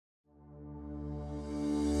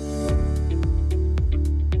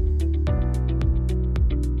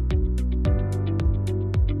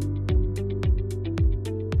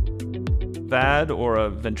VAD, or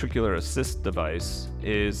a ventricular assist device,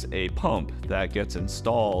 is a pump that gets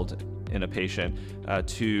installed in a patient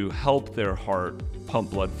to help their heart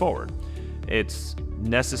pump blood forward. It's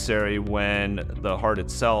necessary when the heart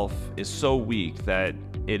itself is so weak that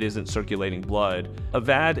it isn't circulating blood. A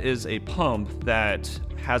VAD is a pump that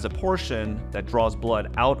has a portion that draws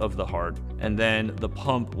blood out of the heart, and then the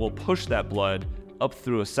pump will push that blood up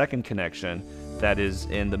through a second connection that is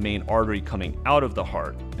in the main artery coming out of the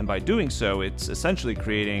heart. And by doing so, it's essentially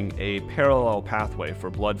creating a parallel pathway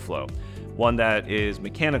for blood flow, one that is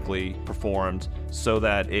mechanically performed so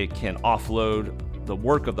that it can offload the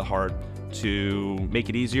work of the heart to make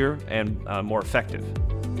it easier and more effective.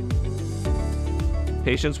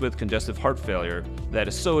 Patients with congestive heart failure that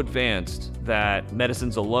is so advanced that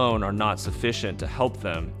medicines alone are not sufficient to help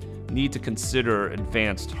them need to consider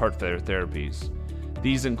advanced heart failure therapies.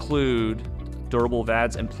 These include durable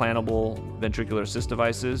VADs, implantable ventricular assist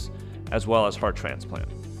devices, as well as heart transplant.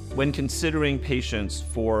 When considering patients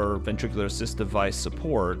for ventricular assist device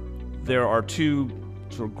support, there are two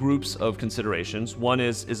sort of groups of considerations. One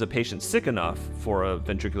is a patient sick enough for a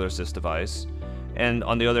ventricular assist device? And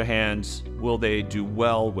on the other hand, will they do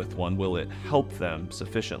well with one? Will it help them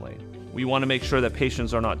sufficiently? We want to make sure that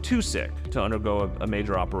patients are not too sick to undergo a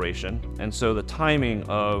major operation, and so the timing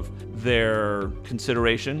of their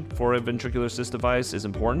consideration for a ventricular assist device is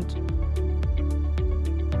important.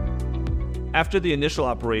 After the initial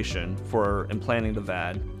operation for implanting the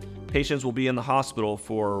VAD, patients will be in the hospital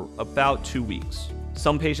for about 2 weeks.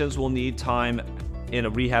 Some patients will need time in a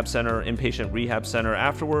rehab center, inpatient rehab center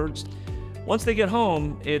afterwards. Once they get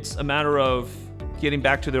home, it's a matter of getting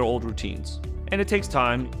back to their old routines. And it takes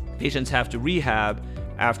time. Patients have to rehab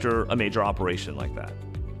after a major operation like that.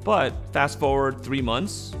 But fast forward 3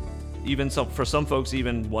 months, for some folks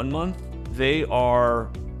even 1 month, they are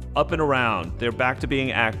up and around. They're back to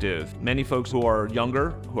being active. Many folks who are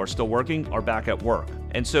younger, who are still working, are back at work.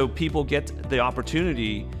 And so people get the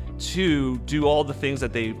opportunity to do all the things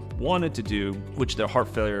that they wanted to do, which their heart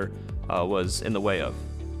failure was in the way of.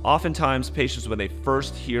 Oftentimes, patients, when they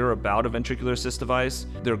first hear about a ventricular assist device,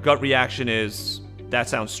 their gut reaction is, that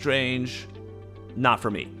sounds strange, not for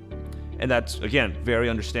me. And that's, again, very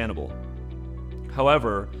understandable.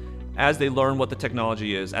 However, as they learn what the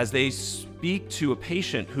technology is, as they speak to a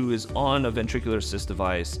patient who is on a ventricular assist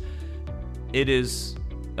device, it is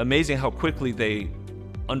amazing how quickly they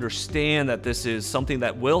understand that this is something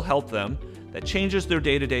that will help them, that changes their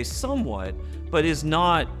day-to-day somewhat, but is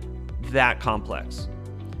not that complex.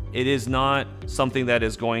 It is not something that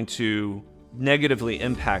is going to negatively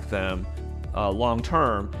impact them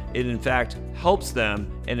long-term. It in fact helps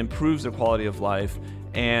them and improves their quality of life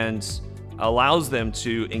and allows them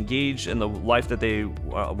to engage in the life that they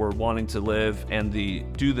were wanting to live and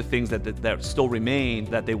do the things that still remain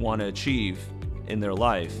that they want to achieve in their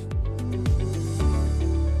life.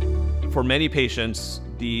 For many patients,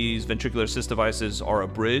 these ventricular assist devices are a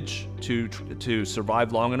bridge to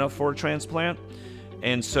survive long enough for a transplant.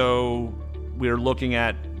 And so we're looking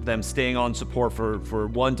at them staying on support for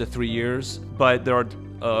 1 to 3 years. But there are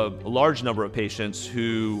a large number of patients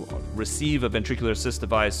who receive a ventricular assist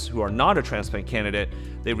device who are not a transplant candidate.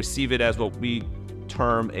 They receive it as what we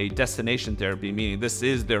term a destination therapy, meaning this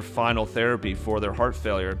is their final therapy for their heart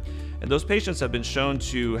failure. And those patients have been shown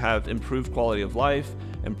to have improved quality of life,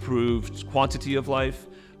 improved quantity of life,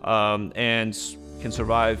 and can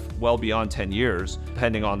survive well beyond 10 years,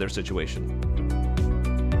 depending on their situation.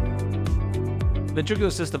 Ventricular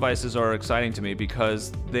assist devices are exciting to me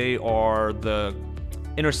because they are the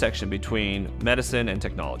intersection between medicine and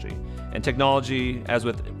technology. And technology, as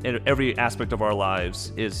with every aspect of our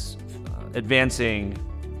lives, is advancing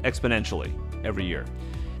exponentially every year.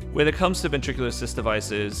 When it comes to ventricular assist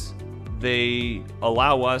devices, they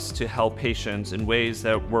allow us to help patients in ways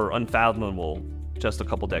that were unfathomable just a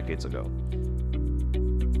couple decades ago.